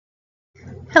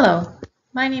Hello,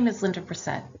 my name is Linda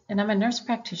Bresette, and I'm a nurse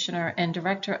practitioner and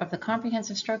director of the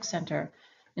Comprehensive Stroke Center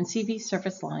and CV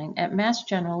Service Line at Mass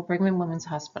General Brigham and Women's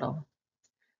Hospital.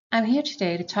 I'm here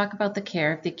today to talk about the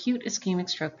care of the acute ischemic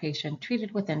stroke patient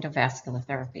treated with endovascular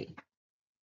therapy.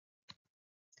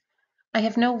 I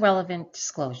have no relevant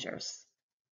disclosures.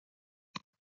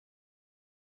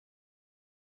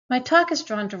 My talk is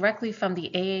drawn directly from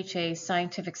the AHA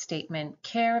scientific statement,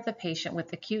 Care of the Patient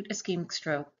with Acute Ischemic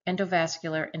Stroke,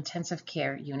 Endovascular Intensive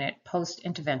Care Unit,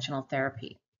 Post-Interventional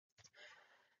Therapy.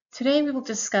 Today we will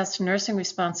discuss nursing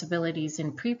responsibilities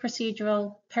in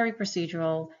preprocedural,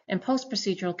 periprocedural, and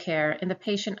postprocedural care in the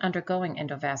patient undergoing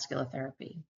endovascular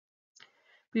therapy.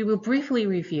 We will briefly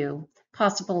review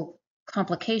possible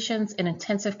complications and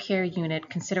intensive care unit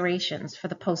considerations for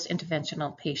the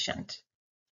post-interventional patient.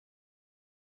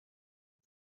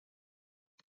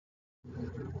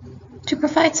 To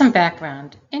provide some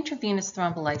background, intravenous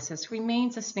thrombolysis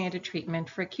remains a standard treatment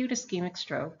for acute ischemic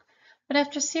stroke, but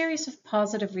after a series of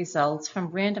positive results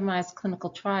from randomized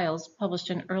clinical trials published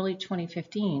in early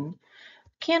 2015,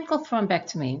 mechanical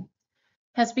thrombectomy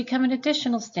has become an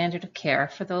additional standard of care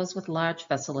for those with large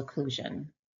vessel occlusion.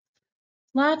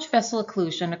 Large vessel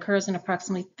occlusion occurs in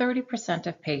approximately 30%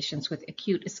 of patients with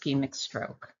acute ischemic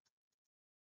stroke.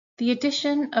 The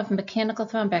addition of mechanical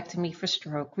thrombectomy for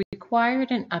stroke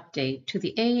required an update to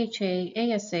the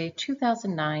AHA/ASA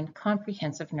 2009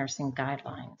 Comprehensive Nursing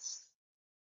Guidelines.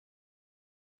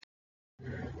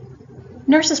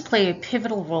 Nurses play a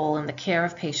pivotal role in the care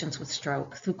of patients with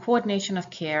stroke through coordination of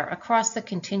care across the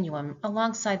continuum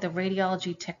alongside the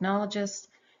radiology technologists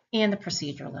and the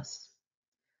proceduralists.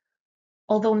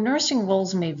 Although nursing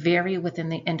roles may vary within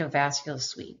the endovascular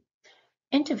suite,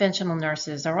 interventional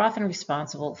nurses are often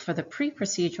responsible for the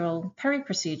pre-procedural,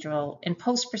 periprocedural, and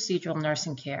post-procedural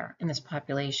nursing care in this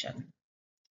population.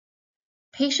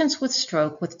 Patients with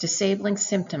stroke with disabling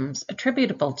symptoms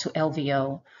attributable to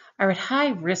LVO are at high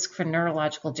risk for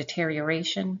neurological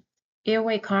deterioration,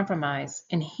 airway compromise,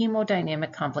 and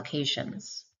hemodynamic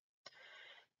complications.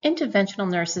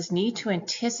 Interventional nurses need to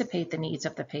anticipate the needs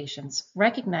of the patients,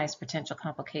 recognize potential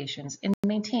complications, and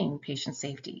maintain patient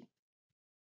safety.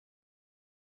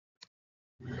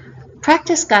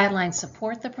 Practice guidelines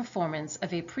support the performance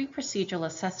of a pre-procedural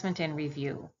assessment and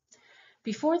review.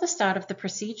 Before the start of the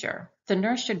procedure, the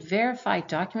nurse should verify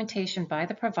documentation by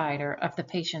the provider of the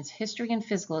patient's history and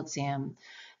physical exam,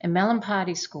 a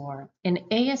Mallampati score, an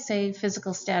ASA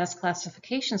physical status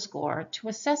classification score to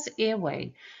assess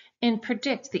airway and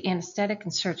predict the anesthetic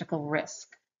and surgical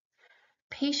risk.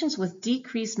 Patients with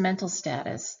decreased mental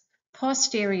status,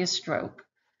 posterior stroke,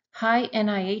 high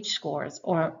NIH scores,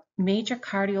 or major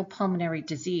cardiopulmonary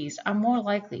disease are more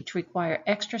likely to require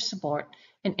extra support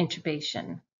and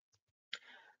intubation.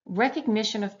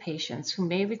 Recognition of patients who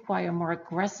may require more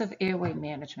aggressive airway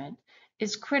management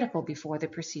is critical before the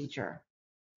procedure.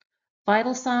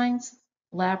 Vital signs,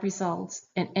 lab results,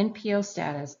 and NPO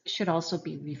status should also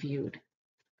be reviewed.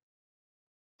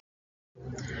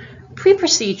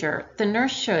 Pre-procedure, the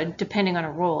nurse should, depending on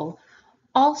a role,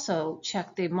 also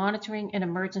check the monitoring and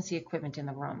emergency equipment in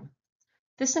the room.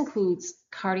 This includes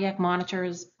cardiac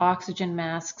monitors, oxygen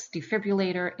masks,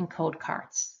 defibrillator, and code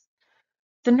carts.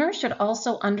 The nurse should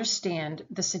also understand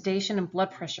the sedation and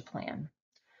blood pressure plan.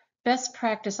 Best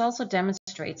practice also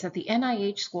demonstrates that the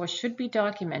NIH score should be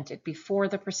documented before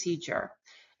the procedure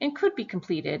and could be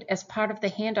completed as part of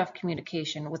the handoff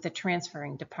communication with the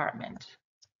transferring department.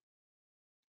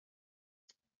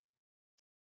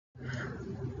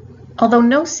 Although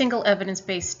no single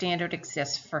evidence-based standard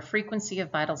exists for frequency of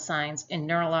vital signs in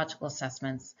neurological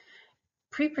assessments,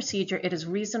 pre-procedure it is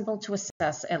reasonable to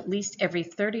assess at least every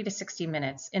 30 to 60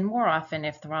 minutes and more often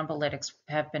if thrombolytics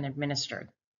have been administered.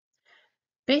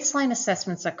 Baseline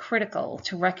assessments are critical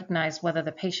to recognize whether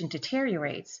the patient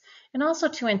deteriorates and also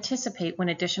to anticipate when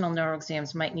additional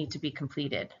neuroexams might need to be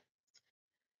completed.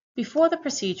 Before the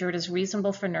procedure, it is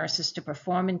reasonable for nurses to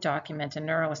perform and document a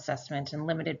neuroassessment and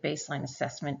limited baseline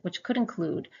assessment, which could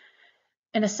include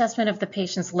an assessment of the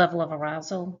patient's level of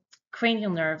arousal,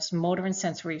 cranial nerves, motor and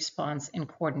sensory response, and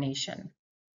coordination.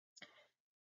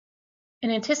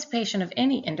 In anticipation of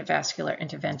any endovascular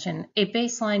intervention, a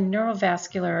baseline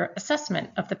neurovascular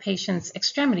assessment of the patient's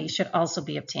extremities should also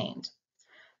be obtained.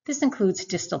 This includes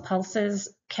distal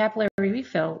pulses, capillary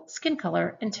refill, skin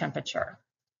color, and temperature.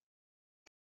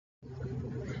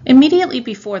 Immediately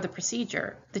before the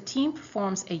procedure, the team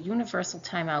performs a universal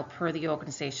timeout per the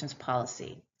organization's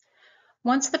policy.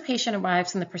 Once the patient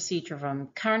arrives in the procedure room,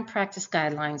 current practice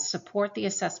guidelines support the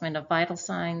assessment of vital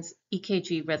signs,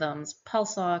 EKG rhythms,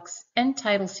 pulse ox,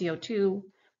 end-tidal CO2,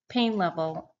 pain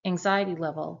level, anxiety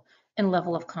level, and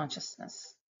level of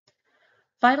consciousness.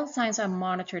 Vital signs are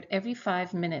monitored every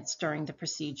 5 minutes during the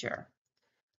procedure.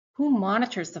 Who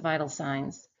monitors the vital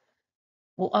signs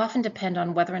will often depend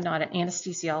on whether or not an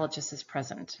anesthesiologist is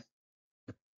present.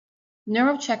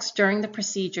 Neurochecks during the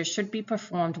procedure should be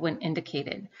performed when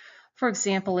indicated. For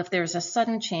example, if there is a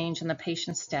sudden change in the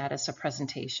patient's status or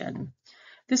presentation.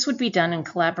 This would be done in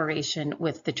collaboration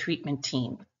with the treatment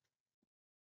team.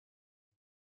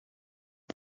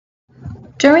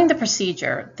 During the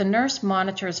procedure, the nurse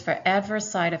monitors for adverse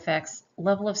side effects,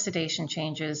 level of sedation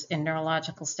changes in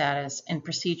neurological status, and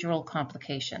procedural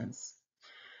complications.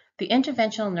 The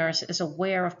interventional nurse is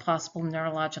aware of possible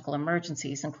neurological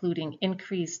emergencies, including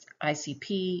increased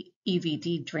ICP,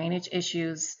 EVD drainage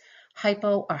issues,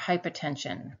 hypo or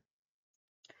hypertension.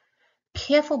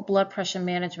 Careful blood pressure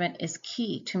management is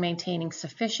key to maintaining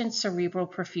sufficient cerebral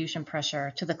perfusion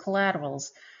pressure to the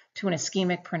collaterals to an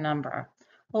ischemic penumbra,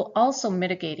 while also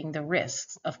mitigating the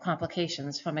risks of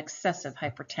complications from excessive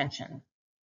hypertension.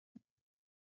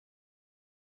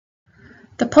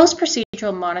 The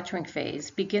post-procedural monitoring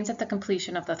phase begins at the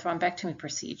completion of the thrombectomy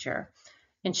procedure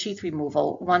and sheath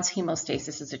removal once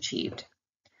hemostasis is achieved.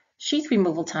 Sheath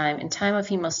removal time and time of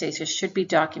hemostasis should be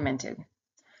documented.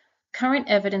 Current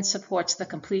evidence supports the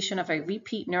completion of a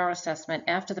repeat neuroassessment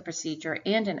after the procedure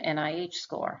and an NIH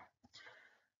score.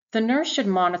 The nurse should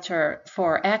monitor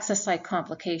for access site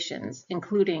complications,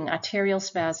 including arterial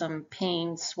spasm,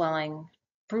 pain, swelling,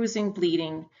 bruising,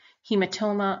 bleeding,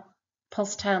 hematoma,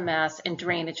 pulsatile mass, and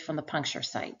drainage from the puncture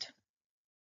site.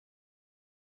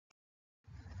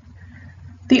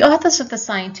 The authors of the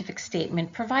scientific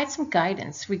statement provide some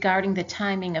guidance regarding the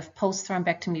timing of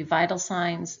post-thrombectomy vital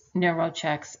signs,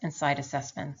 neurochecks, and site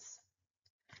assessments.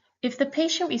 If the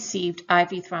patient received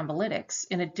IV thrombolytics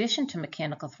in addition to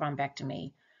mechanical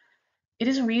thrombectomy, it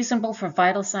is reasonable for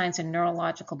vital signs and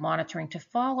neurological monitoring to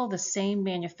follow the same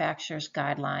manufacturer's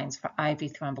guidelines for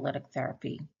IV thrombolytic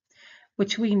therapy,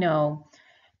 which we know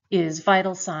is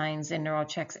vital signs and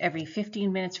neurochecks every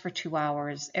 15 minutes for 2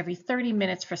 hours, every 30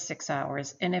 minutes for 6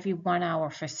 hours, and every 1 hour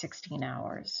for 16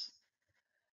 hours.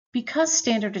 Because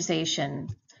standardization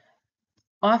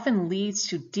often leads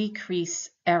to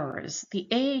decreased errors, the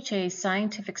AHA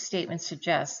scientific statement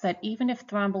suggests that even if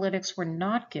thrombolytics were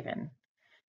not given,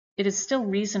 it is still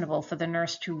reasonable for the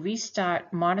nurse to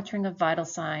restart monitoring of vital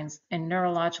signs and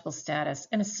neurological status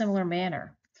in a similar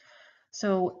manner.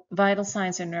 So vital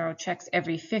signs and neurochecks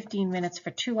every 15 minutes for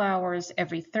 2 hours,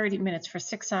 every 30 minutes for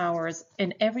 6 hours,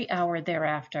 and every hour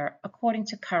thereafter, according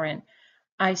to current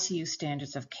ICU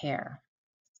standards of care.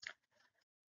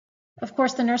 Of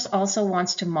course, the nurse also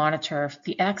wants to monitor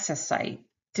the access site,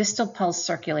 distal pulse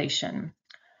circulation.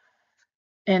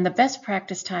 And the best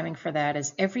practice timing for that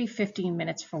is every 15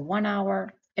 minutes for 1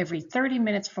 hour, every 30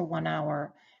 minutes for 1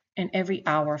 hour, and every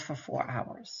hour for 4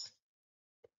 hours.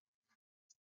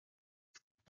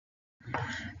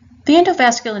 The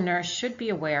endovascular nurse should be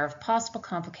aware of possible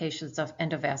complications of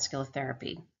endovascular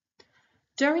therapy.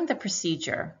 During the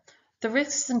procedure, the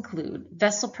risks include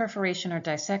vessel perforation or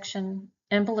dissection,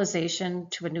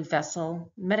 embolization to a new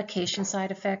vessel, medication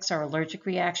side effects or allergic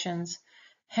reactions,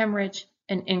 hemorrhage,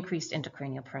 and increased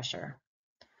intracranial pressure.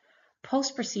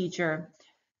 Post-procedure,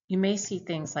 you may see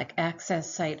things like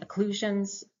access site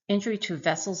occlusions, injury to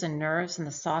vessels and nerves in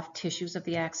the soft tissues of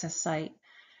the access site,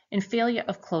 and failure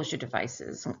of closure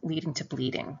devices leading to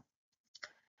bleeding,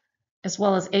 as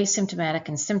well as asymptomatic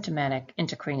and symptomatic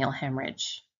intracranial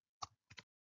hemorrhage.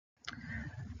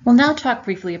 We'll now talk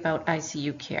briefly about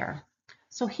ICU care.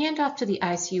 So handoff to the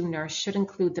ICU nurse should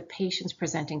include the patient's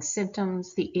presenting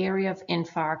symptoms, the area of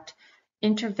infarct,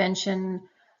 intervention,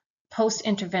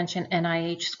 post-intervention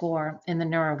NIH score in the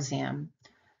neuroexam,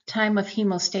 time of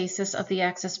hemostasis of the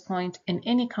access point, and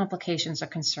any complications or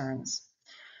concerns.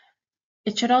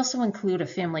 It should also include a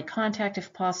family contact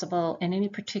if possible and any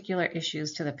particular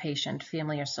issues to the patient,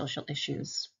 family or social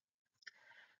issues.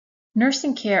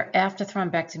 Nursing care after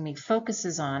thrombectomy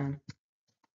focuses on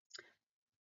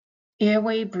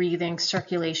airway, breathing,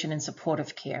 circulation, and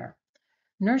supportive care.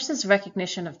 Nurses'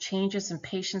 recognition of changes in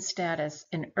patient status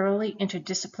and early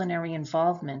interdisciplinary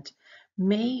involvement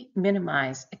may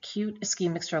minimize acute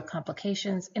ischemic stroke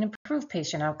complications and improve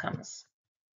patient outcomes.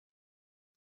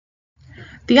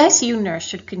 The ICU nurse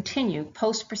should continue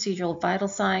post-procedural vital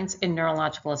signs and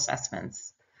neurological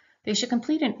assessments. They should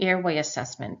complete an airway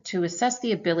assessment to assess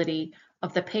the ability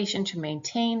of the patient to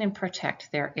maintain and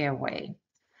protect their airway.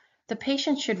 The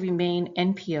patient should remain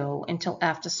NPO until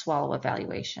after swallow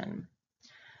evaluation.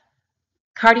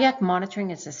 Cardiac monitoring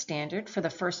is a standard for the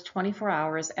first 24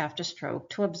 hours after stroke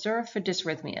to observe for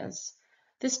dysrhythmias.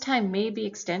 This time may be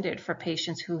extended for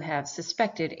patients who have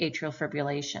suspected atrial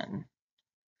fibrillation.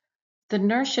 The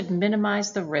nurse should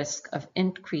minimize the risk of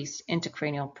increased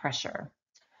intracranial pressure.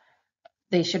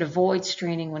 They should avoid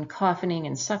straining when coughing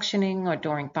and suctioning or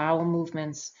during bowel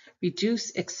movements,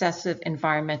 reduce excessive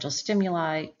environmental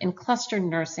stimuli, and cluster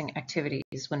nursing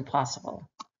activities when possible.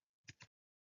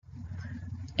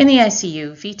 In the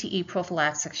ICU, VTE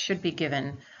prophylaxis should be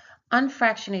given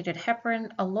unfractionated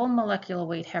heparin, a low molecular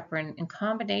weight heparin in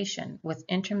combination with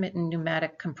intermittent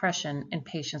pneumatic compression in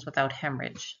patients without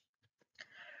hemorrhage.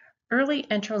 Early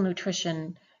enteral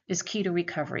nutrition is key to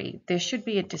recovery. There should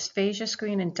be a dysphagia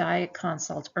screen and diet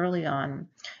consult early on,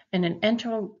 and an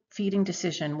enteral feeding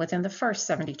decision within the first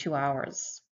 72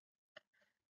 hours.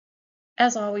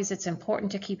 As always, it's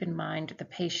important to keep in mind the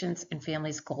patient's and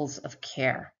family's goals of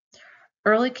care.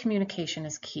 Early communication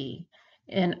is key,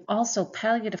 and also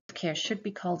palliative care should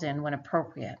be called in when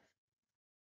appropriate.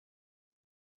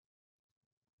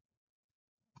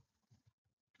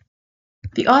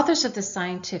 The authors of the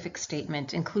scientific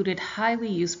statement included highly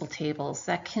useful tables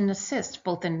that can assist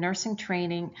both in nursing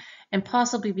training and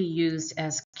possibly be used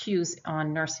as cues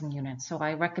on nursing units. So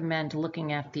I recommend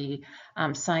looking at the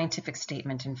scientific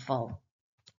statement in full.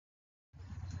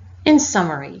 In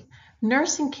summary,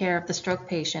 nursing care of the stroke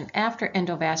patient after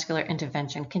endovascular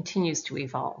intervention continues to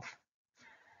evolve.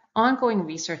 Ongoing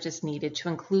research is needed to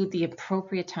include the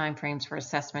appropriate timeframes for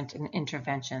assessment and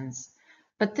interventions,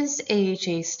 but this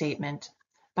AHA statement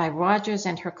by Rogers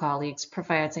and her colleagues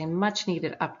provides a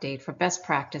much-needed update for best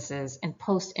practices in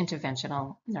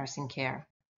post-interventional nursing care.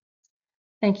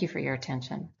 Thank you for your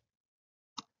attention.